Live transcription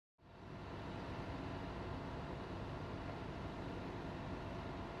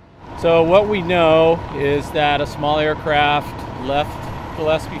So what we know is that a small aircraft left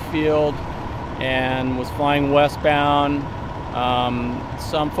Gillespie Field and was flying westbound.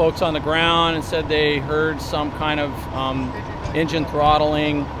 Some folks on the ground said they heard some kind of engine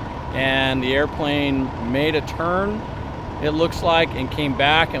throttling, and the airplane made a turn, it looks like, and came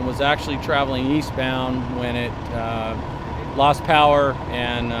back and was actually traveling eastbound when it lost power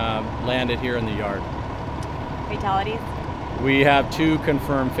and landed here in the yard. Fatalities? We have 2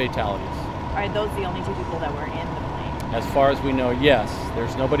 confirmed fatalities. Are those the only 2 people that were in the plane? As far as we know, yes.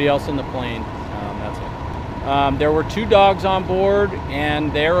 There's nobody else in the plane. That's it. There were 2 dogs on board,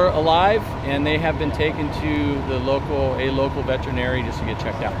 and they're alive, and they have been taken to the local veterinary just to get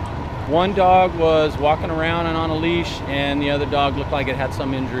checked out. One dog was walking around and on a leash, and the other dog looked like it had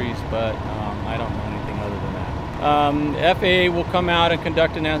some injuries, but I don't know anything other than that. FAA will come out and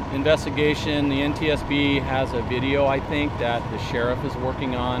conduct an investigation. The NTSB has a video, I think, that the sheriff is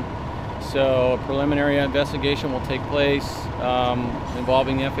working on. So a preliminary investigation will take place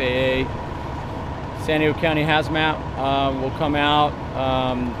involving the FAA. San Diego County Hazmat will come out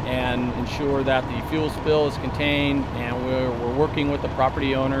and ensure that the fuel spill is contained, and we're working with the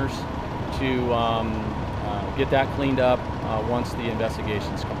property owners to get that cleaned up once the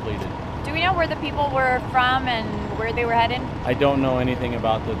investigation is completed. Do we know where the people were from and where they were headed? I don't know anything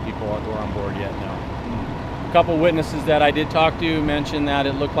about the people that were on board yet, no. A couple witnesses that I did talk to mentioned that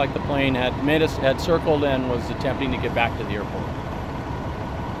it looked like the plane had circled and was attempting to get back to the airport.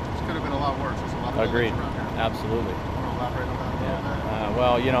 This could have been a lot worse. There's a lot of Agreed. around here. Absolutely. Want to elaborate on that a little bit?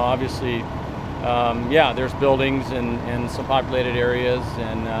 Well, you know, obviously, yeah, there's buildings in some populated areas,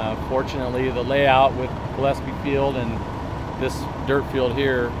 and fortunately, the layout with Gillespie Field and this dirt field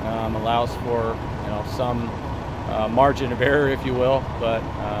here allows for, you know, some margin of error, if you will. But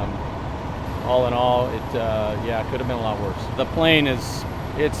all in all, yeah, it could have been a lot worse. The plane it's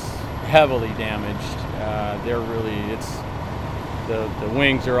heavily damaged. The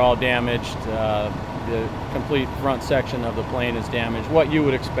wings are all damaged. The complete front section of the plane is damaged. What you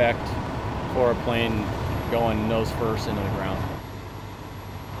would expect for a plane going nose first into the ground.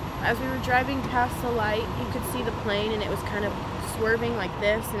 As we were driving past the light, you could see the plane, and it was kind of swerving like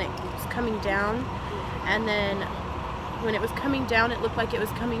this, and it was coming down. And then when it was coming down, it looked like it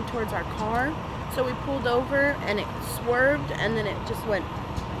was coming towards our car. So we pulled over, and it swerved, and then it just went,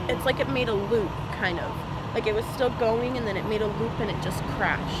 it's like it made a loop, kind of. Like it was still going, and then it made a loop, and it just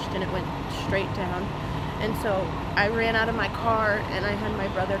crashed, and it went straight down. And so I ran out of my car, and I had my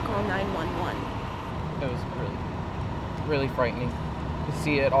brother call 911. It was really frightening to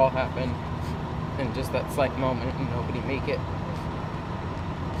see it all happen, and just that slight moment and nobody make it.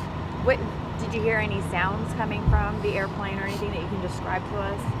 What, did you hear any sounds coming from the airplane or anything that you can describe to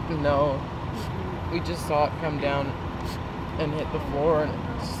us? No, we just saw it come down and hit the floor, and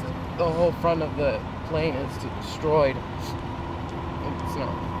the whole front of the plane is destroyed.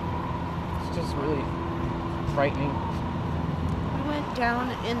 It's just really frightening. We went down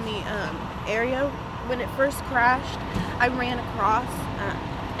in the area when it first crashed. I ran across,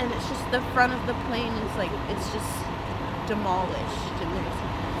 and it's just the front of the plane is like, it's just demolished, and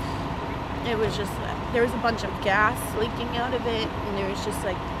it was just, there was a bunch of gas leaking out of it, and there was just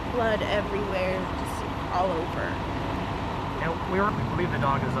like blood everywhere, just all over. And we believe the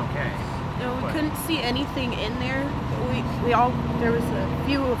dog is okay. No, we couldn't see anything in there. There was a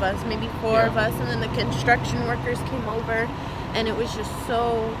few of us, maybe 4 of us, and then the construction workers came over, and it was just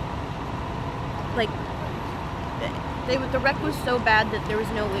so, like, the wreck was so bad that there was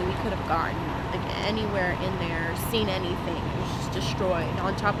no way we could have gone like anywhere in there, seen anything. It was just destroyed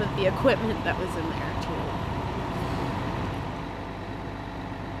on top of the equipment that was in there.